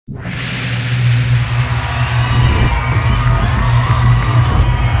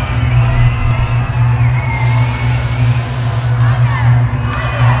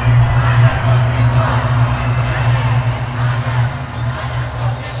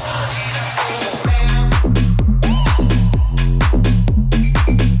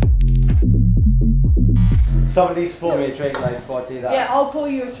Somebody needs to pour me a drink like before I do that. Yeah, I'll pour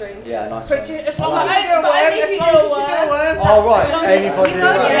you a drink. Yeah, nice but one. As long as you do a word. Oh right, only if I do a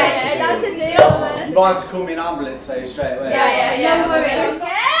word. Yeah, that's the deal. You might have to call me an ambulance so straight away. Yeah. No worries.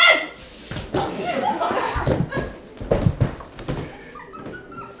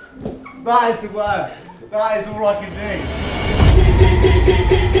 That is the word. That is all I can do.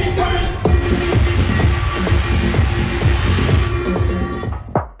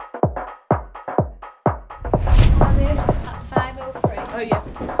 That's 5:03. Oh yeah.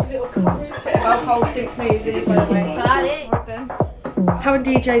 Little coverage. Alcohol since New Year's Eve, by the way. Haven't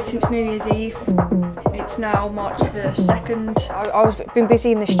DJed since New Year's Eve. It's now March the 2nd. I've been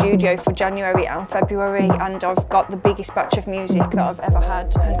busy in the studio for January and February, and I've got the biggest batch of music that I've ever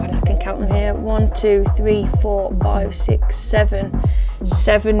had. Hang on, I can count them here. 1, 2, 3, 4, 5, 6, 7.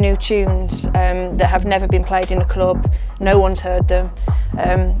 7 new tunes that have never been played in a club. No one's heard them.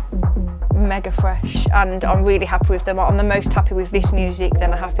 Mega fresh, and I'm really happy with them. I'm the most happy with this music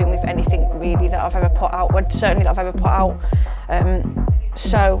than I have been with anything really that I've ever put out, well, certainly that I've ever put out.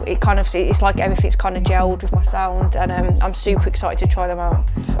 So it's like everything's kind of gelled with my sound, and I'm super excited to try them out.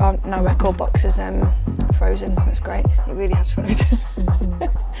 No record box is frozen. That's great. It really has frozen.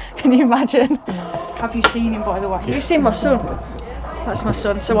 Can you imagine? Have you seen him, by the way? Have you seen my son? That's my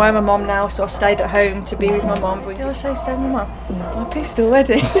son. So I'm a mum now, so I've stayed at home to be with my mum. Did I say stay with my mum? I'm pissed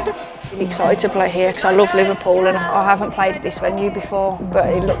already. Really excited to play here because I love Liverpool, and I haven't played at this venue before, but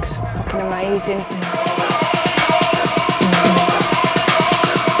it looks fucking amazing.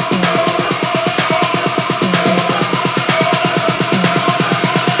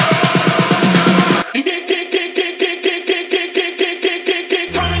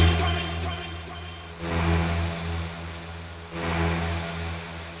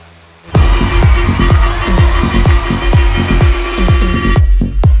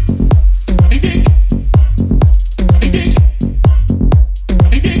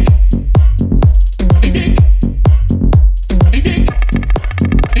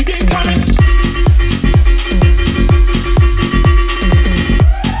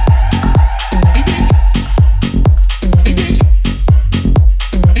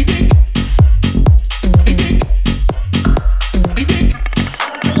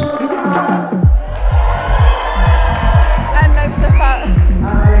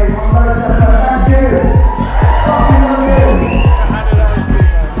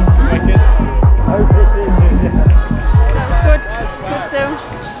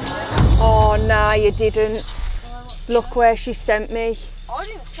 You didn't. Look where she sent me. I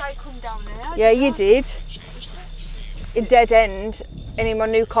didn't say come down there. Yeah, you did. In dead end, and in my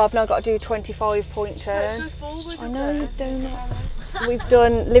new car I've now got to do a 25-point turn. I know you're doing it. We've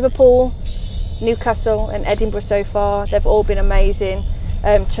done Liverpool, Newcastle and Edinburgh so far. They've all been amazing.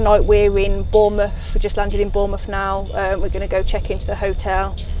 Tonight we're in Bournemouth. We just landed in Bournemouth now. We're going to go check into the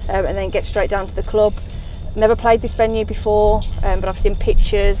hotel and then get straight down to the club. Never played this venue before, but I've seen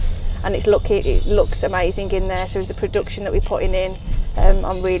pictures. And it looks amazing in there. So with the production that we're putting in,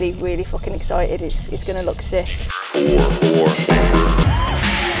 I'm really fucking excited. It's going to look sick.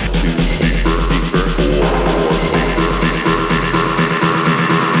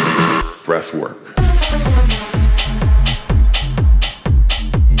 Breath work.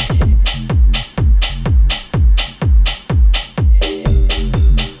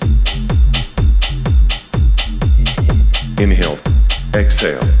 Inhale,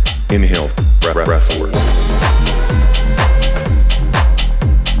 exhale. Inhale, breath work.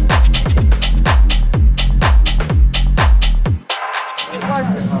 It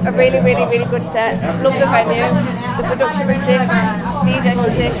was a really good set. Love the venue. The production was sick. DJ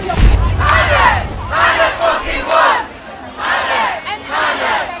was sick. fucking once! And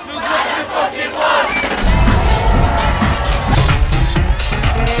fucking once!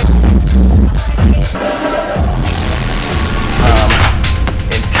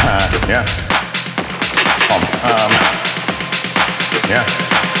 Yeah. Yeah.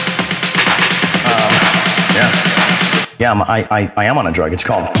 Yeah, I am on a drug. It's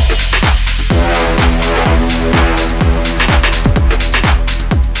called.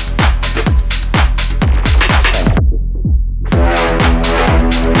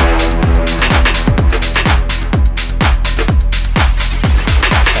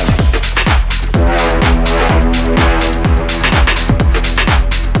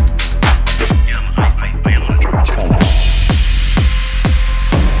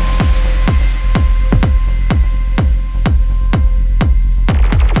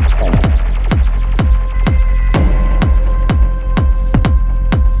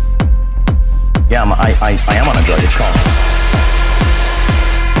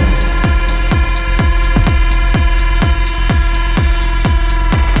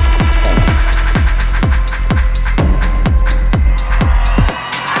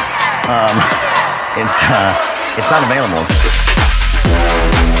 It's not available.